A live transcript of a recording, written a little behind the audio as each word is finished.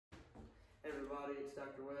everybody, it's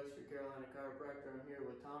Dr. West, your Carolina chiropractor. I'm here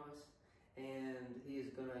with Thomas, and he is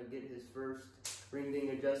going to get his first ring ding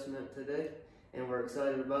adjustment today, and we're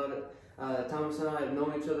excited about it. Thomas and I have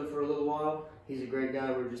known each other for a little while. He's a great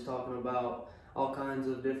guy. We're just talking about all kinds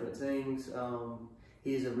of different things.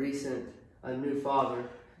 He's a new father,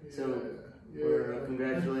 so we're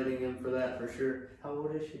congratulating him for that for sure. How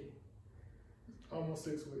old is she? Almost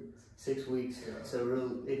 6 weeks. 6 weeks, Yeah. so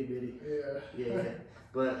real itty bitty. Yeah.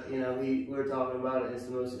 But you know, we were talking about it. It's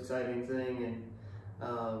the most exciting thing,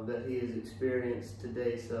 and that he has experienced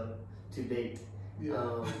today. So to date,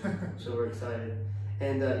 Yeah. so we're excited.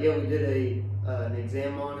 And yeah, we did an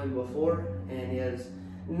exam on him before, and he has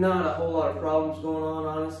not a whole lot of problems going on,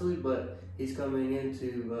 honestly. But he's coming in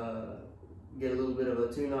to get a little bit of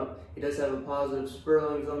a tune-up. He does have a positive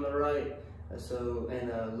spurlings on the right, and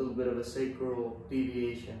a little bit of a sacral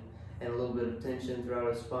deviation, and a little bit of tension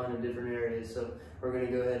throughout his spine in different areas. So we're going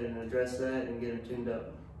to go ahead and address that and get him tuned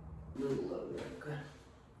up. A little low there, okay.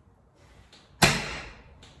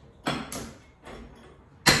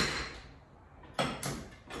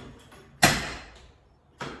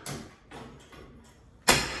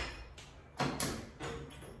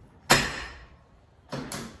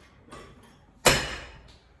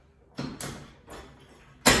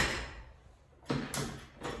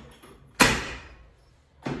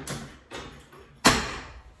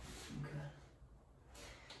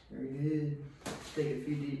 Very good. Take a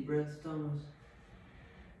few deep breaths, Thomas.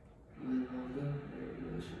 Let it all go. There it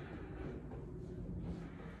goes.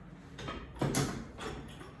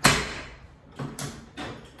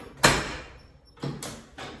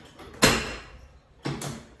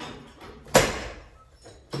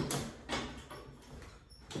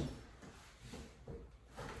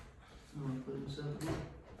 I'm gonna put this up here.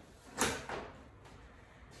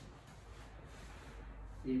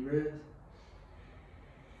 Deep breath.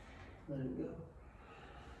 Let it go.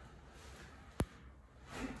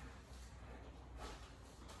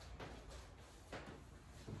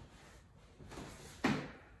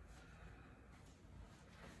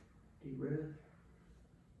 Deep breath.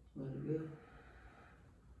 Let it go.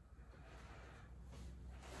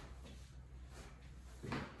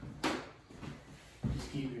 Just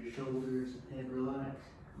keep your shoulders and head relaxed.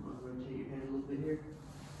 I'm going to rotate your head a little bit here.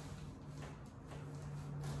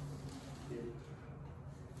 Good.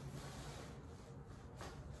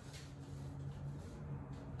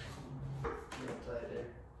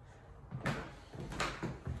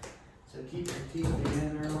 So keep your teeth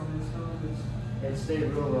together on this Thomas, and stay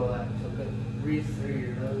real relaxed, okay? Breathe through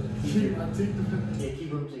your nose. Keep my teeth keep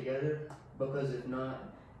them together, because if not,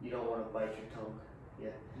 you don't want to bite your tongue. Yeah.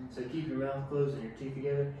 So keep your mouth closed and your teeth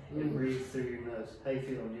together, and breathe through your nose. How you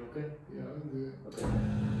feeling? You okay? Yeah, I'm good. Okay.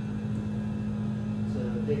 So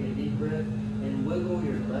take a deep breath and wiggle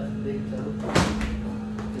your left big toe.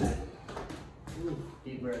 Good. Ooh,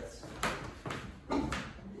 deep breaths.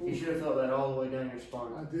 You should have felt that all the way down your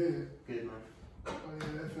spine. I did. Good, man. Oh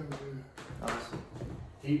yeah, that felt good. Awesome.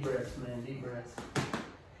 Deep breaths, man, deep breaths.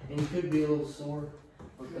 And you could be a little sore.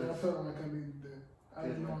 Yeah, I felt like I needed that. I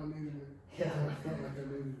didn't know I needed it. Yeah. I felt like I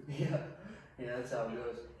needed it. Yeah. Yeah, that's how it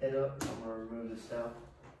goes. Head up. I'm going to remove this towel.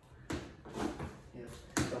 Yeah.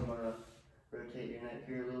 So I'm going to rotate your neck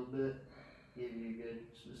here a little bit. Give you a good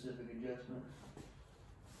specific adjustment.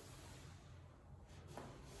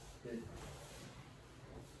 Good.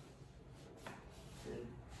 Good.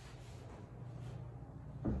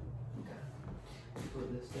 Okay. Put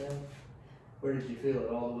this down. Where did you feel it?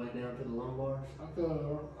 All the way down to the lumbars? I felt it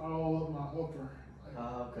all of my upper. Like,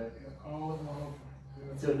 Ah, okay. Yeah, all of my upper.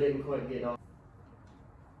 Yeah. So it didn't quite get off.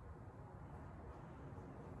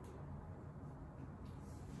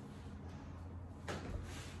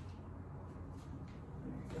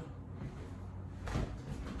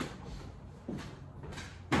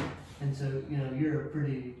 And so, you know, you're a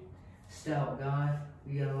pretty stout guy.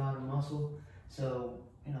 You got a lot of muscle. So,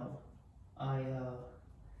 you know, I'm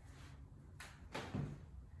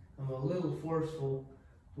a little forceful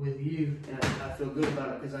with you, and I feel good about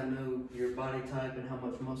it because I know your body type and how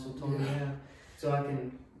much muscle tone you have. So I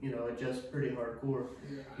can, you know, adjust pretty hardcore.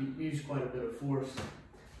 Yeah. You use quite a bit of force.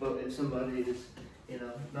 But if somebody is, you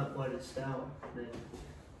know, not quite as stout, then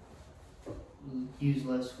use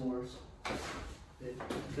less force. Good.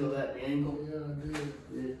 Feel that in the ankle? Yeah, I did.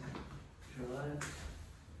 Good. Relax.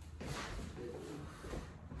 Good.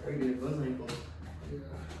 Very good. Both ankles. Yeah.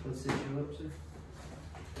 Let's sit you up, sir.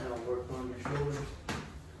 Now work on your shoulders.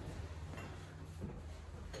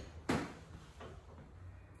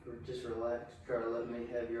 Or just relax. Try to let me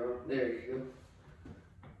have your arm. There you go.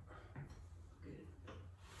 Good.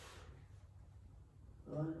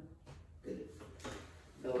 All right. Good.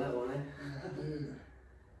 Feel that one, eh? Yeah, I did.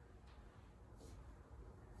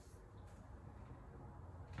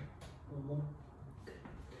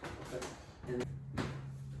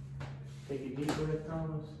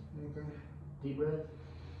 Thomas. Okay. Deep breath.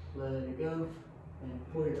 Let it go.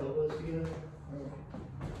 And pull your elbows together.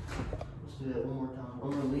 Let's do that one more time. I'm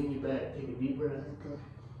going to lean you back. Take a deep breath. Okay.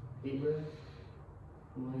 Deep breath.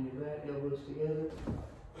 Lean you back. Elbows together.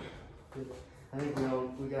 Good. I think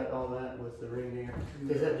we got all that with the ring there.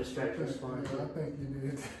 Does that distract your spine? Yeah, I think you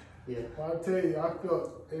did. Yeah. Well, I tell you, I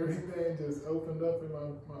felt everything just opened up in my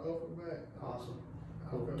upper back. Awesome.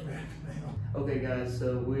 I felt everything. Okay, guys,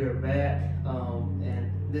 so we are back,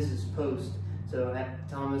 and this is post. So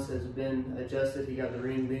Thomas has been adjusted. He got the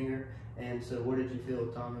ring dinger, and so what did you feel,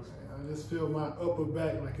 Thomas? I just feel my upper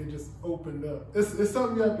back like it just opened up. It's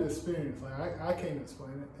something you have to experience. Like I can't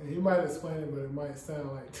explain it, and he might explain it, but it might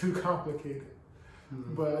sound like too complicated.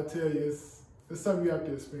 Mm-hmm. But I tell you, it's something you have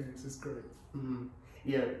to experience. It's great. Mm-hmm.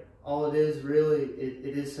 Yeah, all it is really,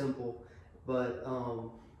 it is simple, but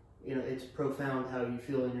you know, it's profound how you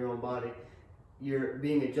feel in your own body. You're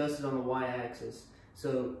being adjusted on the y-axis,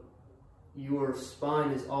 so your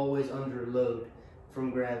spine is always under load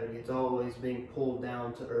from gravity. It's always being pulled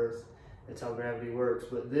down to earth. That's how gravity works.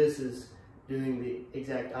 But this is doing the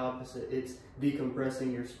exact opposite. It's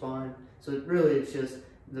decompressing your spine. So it's just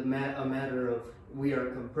a matter of we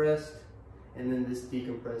are compressed, and then this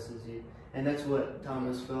decompresses you. And that's what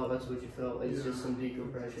Thomas felt. That's what you felt. It's just some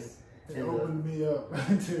decompression. It opened me up.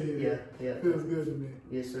 I tell you. Yeah. Feels good to me.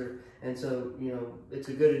 Yes, sir. And so, you know, it's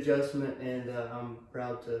a good adjustment, and I'm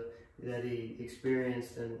proud that he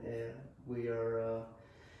experienced, and we are,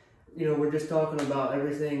 you know, we're just talking about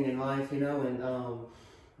everything in life, you know, and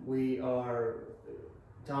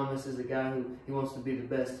Thomas is a guy who, he wants to be the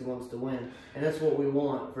best, he wants to win. And that's what we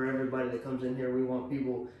want for everybody that comes in here. We want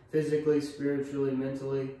people physically, spiritually,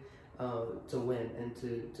 mentally, to win and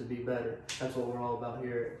to be better. That's what we're all about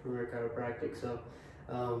here at Premier Chiropractic. So,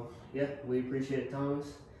 yeah, we appreciate it, Thomas,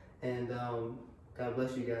 and God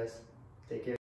bless you guys. Take care.